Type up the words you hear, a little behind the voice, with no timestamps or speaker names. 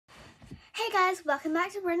Hey guys, welcome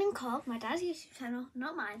back to Brendan Cole, my dad's YouTube channel,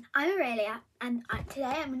 not mine. I'm Aurelia, and today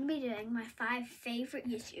I'm going to be doing my 5 favourite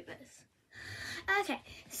YouTubers. Okay,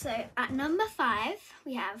 so at number 5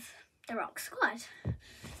 we have the Rock Squad.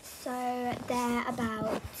 So they're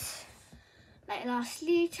about like last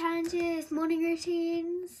sleep challenges, morning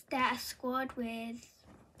routines. They're a squad with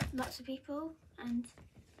lots of people, and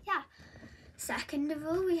yeah. Second of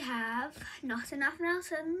all, we have Not Enough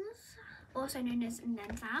Nelsons, also known as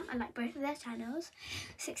Nen Fam. I like both of their channels.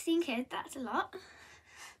 16 kids, that's a lot.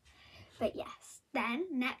 But yes. Then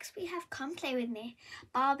next we have Come Play With Me.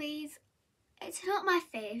 Barbies, it's not my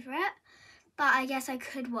favourite, but I guess I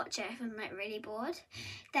could watch it if I'm like really bored.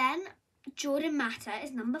 Then Jordan Matter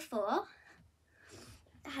is number 4.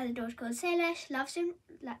 I had a daughter called Sailor.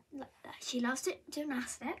 She loves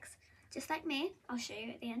gymnastics, just like me. I'll show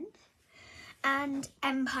you at the end. And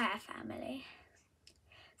Empire Family,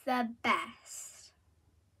 the best.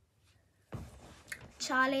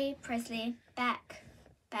 Charlie, Presley, Beck,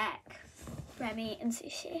 Remy and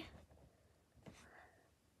Sushi.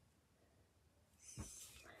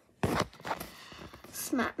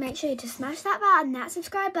 Make sure you to smash that button, that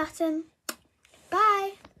subscribe button.